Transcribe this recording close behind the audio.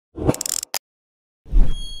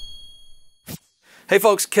Hey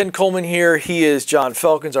folks, Ken Coleman here. He is John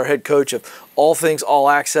Felkins, our head coach of all things all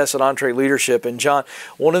access at EntreLeadership. And John,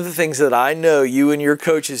 one of the things that I know you and your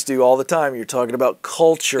coaches do all the time, you're talking about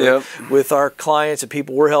culture with our clients and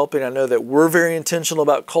people we're helping. I know that we're very intentional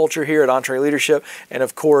about culture here at EntreLeadership and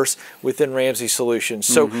of course within Ramsey Solutions.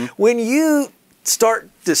 So when you start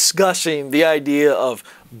discussing the idea of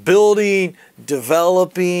building,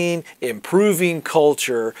 developing, improving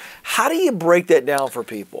culture, how do you break that down for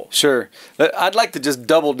people? Sure. I'd like to just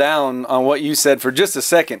double down on what you said for just a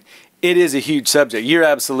second. It is a huge subject. You're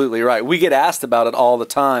absolutely right. We get asked about it all the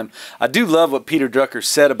time. I do love what Peter Drucker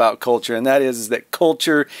said about culture, and that is that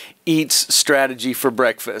culture eats strategy for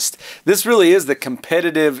breakfast. This really is the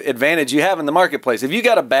competitive advantage you have in the marketplace. If you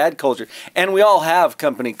got a bad culture, and we all have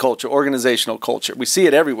company culture, organizational culture, we see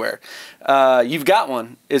it everywhere. You've got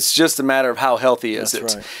one. It's just a matter of how healthy is it.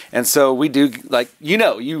 Right. And so we do, like,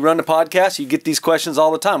 you run a podcast, you get these questions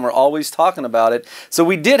all the time. We're always talking about it. So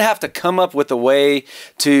we did have to come up with a way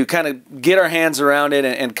to kind of get our hands around it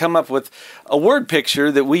and come up with a word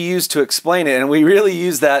picture that we use to explain it. And we really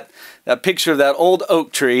use that picture of that old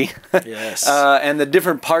oak tree and the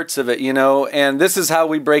different parts of it, and this is how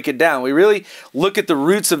we break it down. We really look at the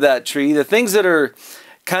roots of that tree, the things that are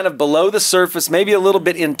kind of below the surface, maybe a little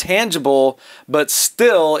bit intangible, but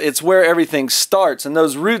still it's where everything starts. And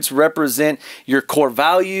those roots represent your core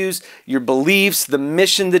values, your beliefs, the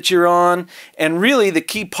mission that you're on. And really the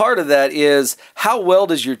key part of that is how well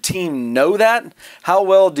does your team know that? How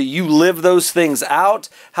well do you live those things out?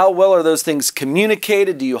 How well are those things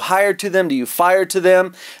communicated? Do you hire to them? Do you fire to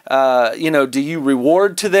them? Do you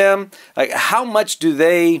reward to them? Like, how much do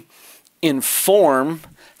they inform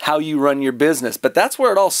how you run your business? But that's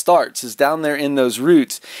where it all starts, is down there in those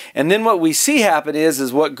roots. And then what we see happen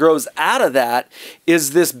is what grows out of that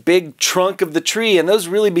is this big trunk of the tree, and those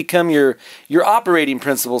really become your operating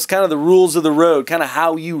principles, kind of the rules of the road, kind of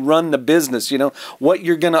how you run the business, what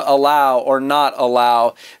you're going to allow or not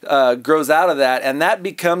allow grows out of that, and that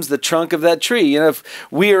becomes the trunk of that tree. If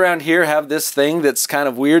we around here have this thing that's kind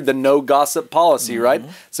of weird, the no gossip policy, right?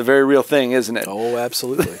 It's a very real thing, isn't it? Oh,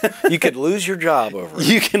 absolutely. You could lose your job over it.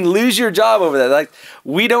 You can lose your job over that. Like,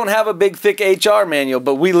 we don't have a big thick HR manual,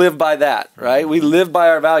 but we live by that, right? We live by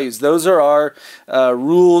our values. Those are our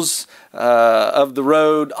rules of the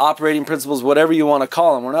road, operating principles, whatever you want to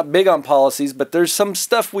call them. We're not big on policies, but there's some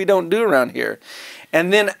stuff we don't do around here.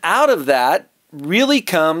 And then out of that really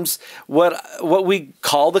comes what we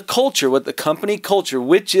call the culture, what the company culture,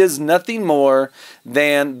 which is nothing more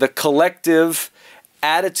than the collective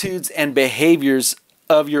attitudes and behaviors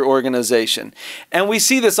of your organization. And we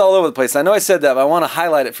see this all over the place. I know I said that, but I want to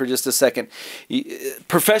highlight it for just a second.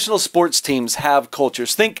 Professional sports teams have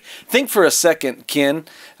cultures. Think for a second, Ken.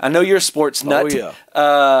 I know you're a sports nut. Oh,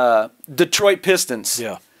 yeah. Detroit Pistons.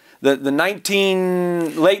 Yeah. The late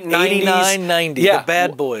 80s. 90, yeah, the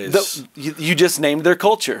bad boys. You just named their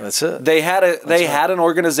culture. That's it. They had an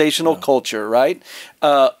organizational culture, right?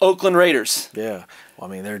 Oakland Raiders. Yeah. Well,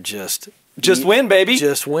 I mean, they're just win, baby.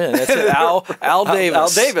 Just win. That's it. Al Davis. Al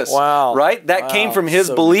Davis. Wow. Right? That came from his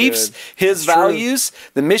beliefs, good. his values,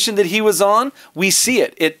 the mission that he was on. We see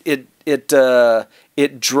it.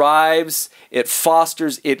 It drives, it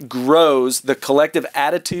fosters, it grows the collective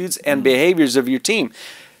attitudes and behaviors of your team.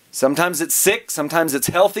 Sometimes it's sick, sometimes it's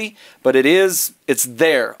healthy, but it's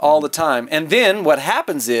there all the time. And then what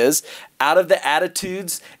happens is, out of the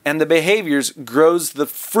attitudes and the behaviors grows the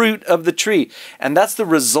fruit of the tree. And that's the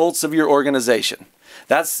results of your organization.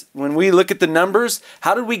 That's when we look at the numbers.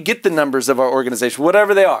 How did we get the numbers of our organization,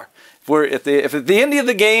 whatever they are? If at the end of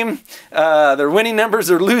the game, they're winning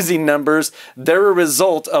numbers or losing numbers, they're a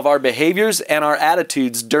result of our behaviors and our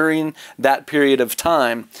attitudes during that period of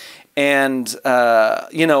time. And,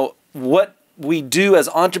 what we do as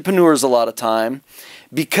entrepreneurs a lot of time,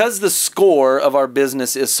 because the score of our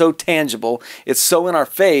business is so tangible, it's so in our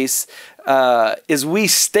face, is we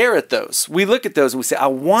stare at those. We look at those and we say, I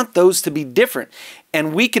want those to be different.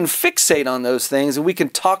 And we can fixate on those things, and we can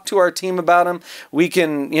talk to our team about them. We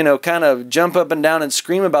can, kind of jump up and down and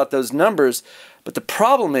scream about those numbers. But the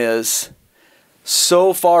problem is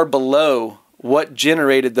so far below what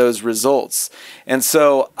generated those results. And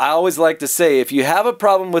so I always like to say, if you have a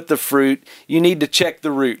problem with the fruit, you need to check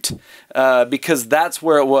the root, because that's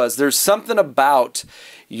where it was. There's something about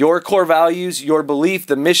your core values, your belief,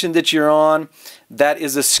 the mission that you're on, that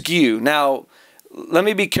is askew. Now, let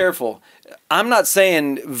me be careful. I'm not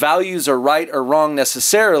saying values are right or wrong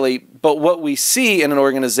necessarily, but what we see in an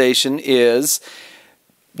organization is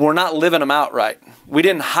we're not living them out right. We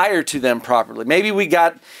didn't hire to them properly. Maybe we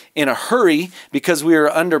got in a hurry because we were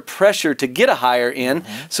under pressure to get a hire in,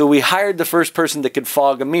 so we hired the first person that could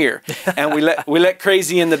fog a mirror, and we let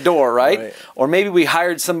crazy in the door, right? Or maybe we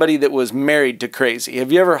hired somebody that was married to crazy.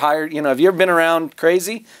 Have you ever hired, have you ever been around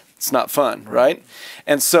crazy? It's not fun, right?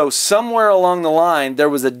 And so somewhere along the line, there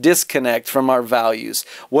was a disconnect from our values,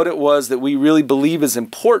 what it was that we really believe is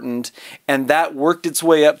important, and that worked its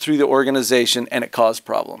way up through the organization, and it caused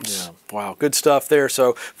problems. Yeah. Wow, good stuff there.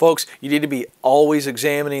 So, folks, you need to be always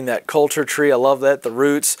examining that culture tree. I love that. The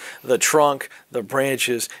roots, the trunk, the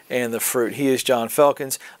branches, and the fruit. He is John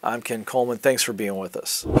Felkins. I'm Ken Coleman. Thanks for being with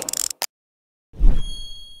us.